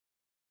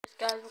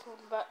Guys,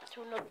 welcome back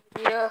to another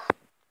video,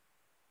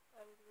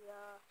 and we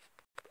are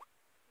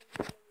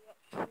doing a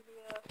reaction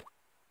video.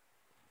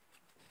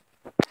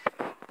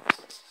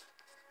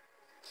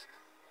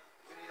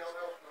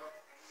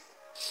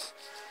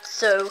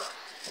 So,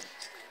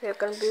 we're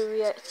going to be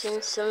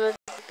reacting some of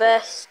the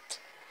best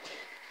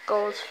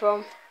goals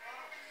from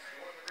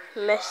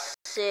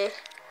Messi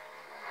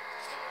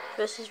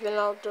versus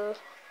Ronaldo.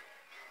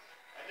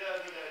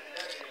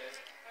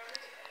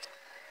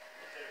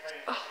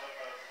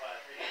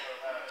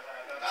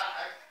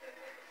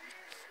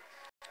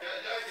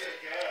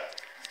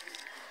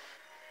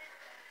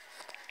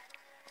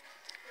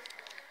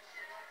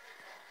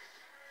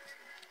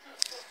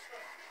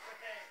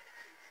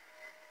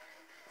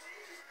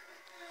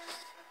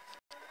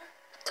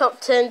 Top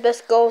 10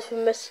 best goals from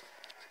Messi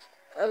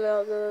and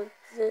Ronaldo.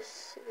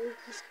 This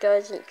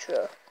guy's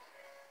intro.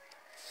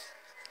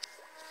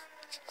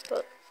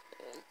 But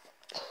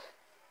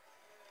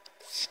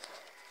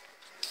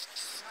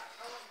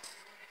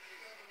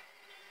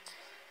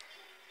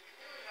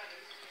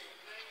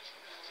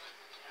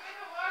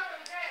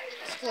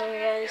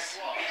hey guys,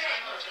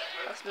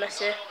 that's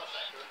Messi.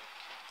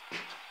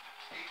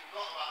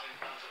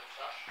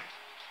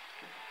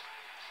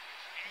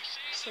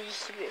 So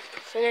this is a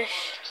beautiful finish.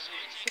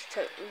 Just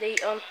take the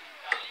lead on.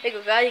 There you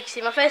go guys, you can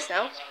see my face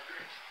now.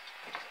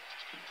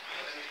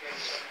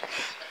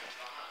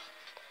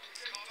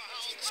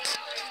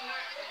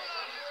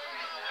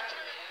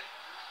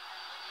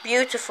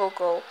 Beautiful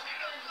goal.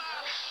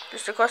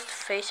 Just across the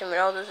face, and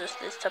Ronaldo's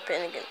just tap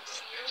in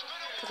against.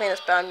 I think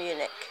that's Bayern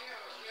Munich.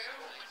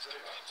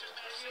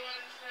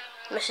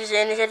 Messi's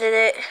in, he's headed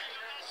it.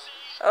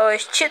 Oh,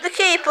 he's chipped the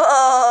keeper.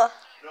 Oh.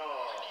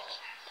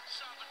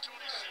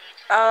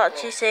 I'll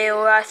actually say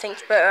what I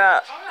think's better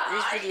at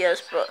these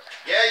videos, but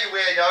yeah, you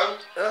weirdo.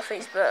 Who I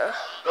think's better.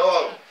 Go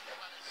home.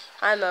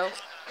 I know.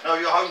 No,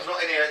 your home's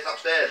not in here, it's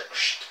upstairs.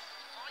 Shh.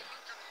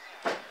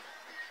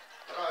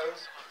 Hello.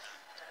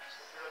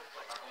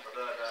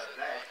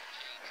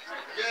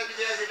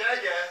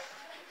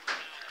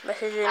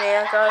 Messi's in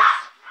here, guys.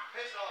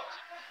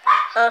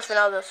 Oh, it's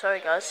Ronaldo,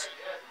 sorry guys.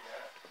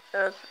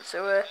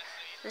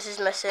 This is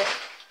Messi.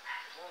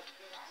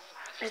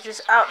 He's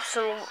just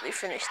absolutely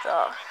finished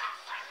that.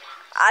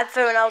 I'd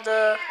for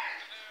Ronaldo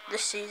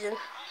this season.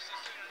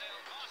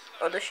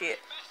 Or this year.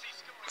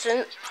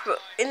 But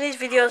in these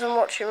videos I'm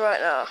watching right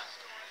now,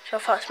 so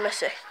far it's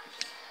Messi.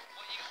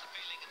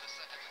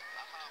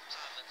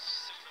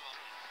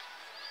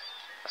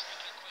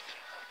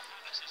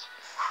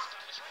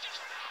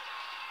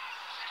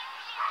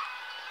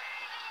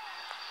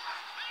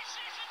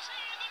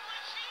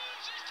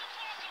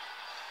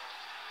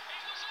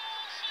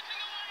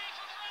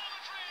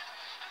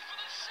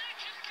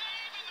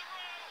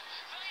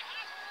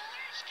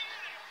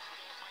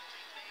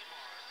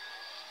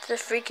 The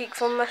free kick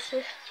from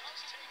Messi.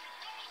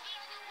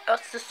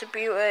 That's just a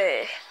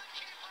beauty.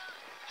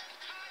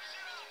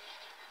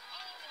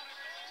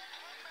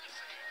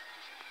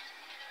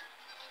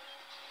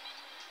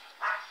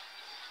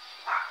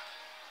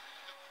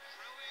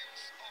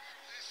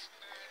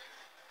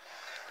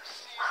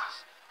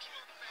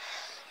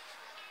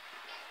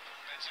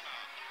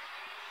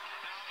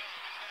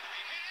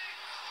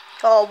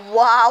 Oh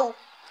wow!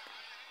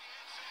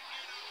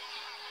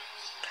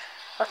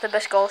 That's the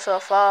best goal so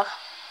far.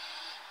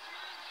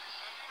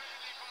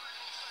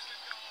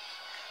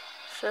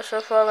 So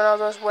far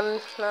Ronaldo's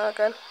winning now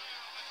again.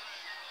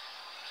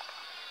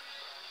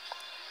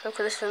 Look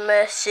at this from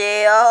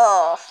Messi.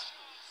 Oh!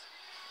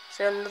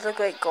 So another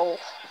great goal.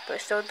 But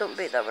it still don't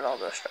beat that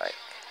Ronaldo strike.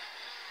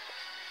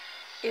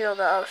 You know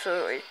that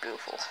absolutely is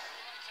beautiful.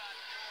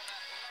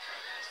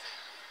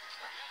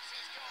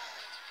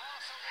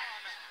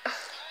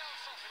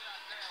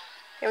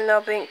 Him now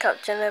being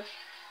captain of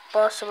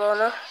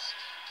Barcelona.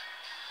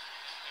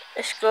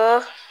 They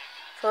score.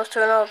 Goes to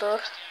Ronaldo.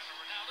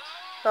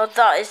 Now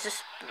that is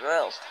just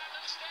real.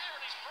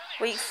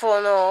 Weak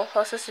foot, no.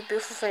 That's just a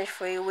beautiful finish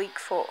for you. Weak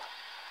foot.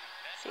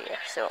 So yeah,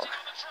 so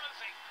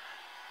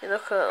you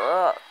look at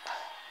that.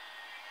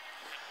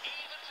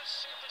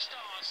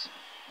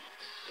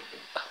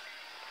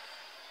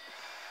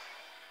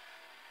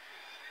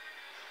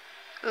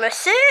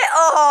 Messi!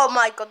 Oh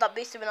my god, that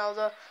beats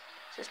Ronaldo.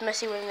 So it's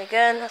Messi winning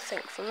again, I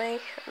think, for me.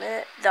 A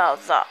minute.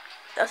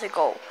 That's a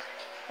goal.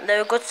 And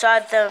they're a good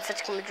side there in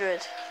Atletico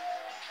Madrid.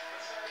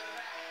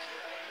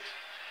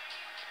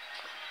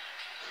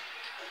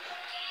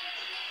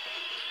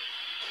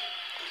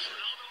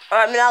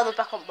 Alright, Ronaldo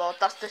back on board.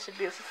 That's just a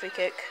beautiful free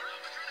kick.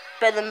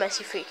 Better than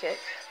Messi free kick.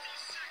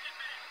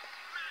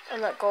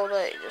 And that goal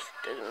that he just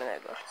did a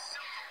minute ago.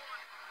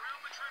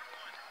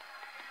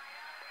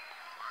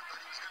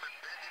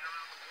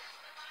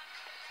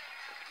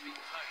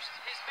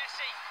 Here's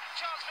Messi,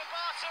 chance for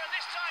Barca, and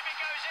this time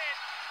it goes in.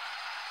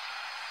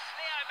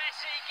 Leo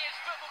Messi gives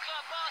Football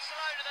Club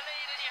Barcelona the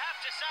lead, and you have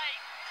to say...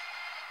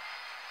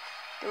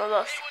 No,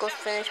 that's a good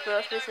finish, but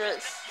I suppose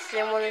it's the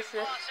same one as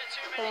the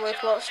one with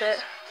lots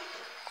it.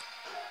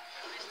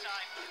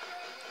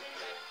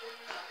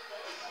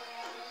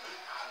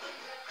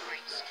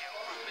 Great skill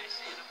from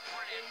Messi and a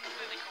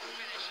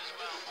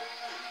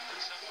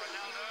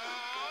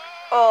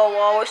Oh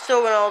wow, it's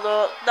still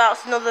Ronaldo.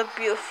 That's another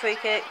beautiful free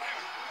kick.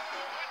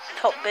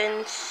 Top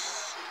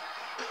bins.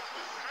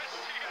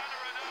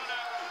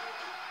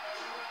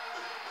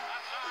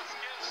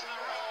 Cristiano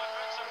Ronaldo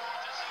at last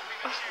gives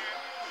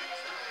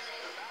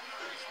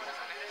the Real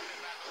Madrid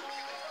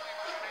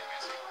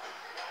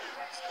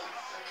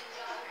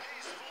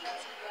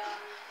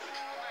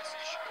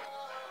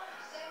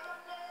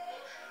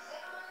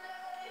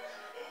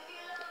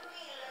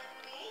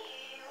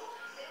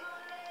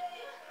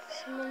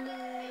supporters something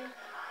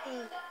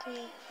to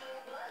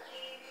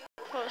cheer.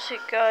 That's it,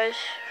 guys.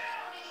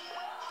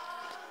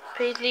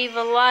 Please leave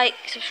a like,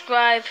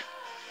 subscribe,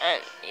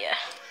 and yeah.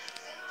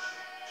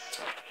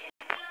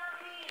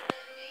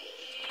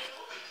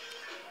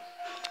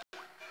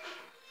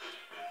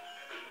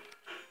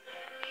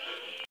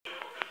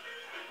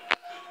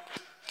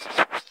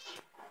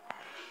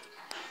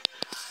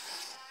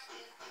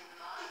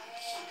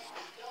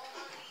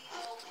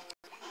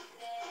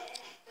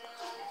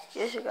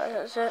 Yes,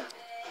 guys, that's it.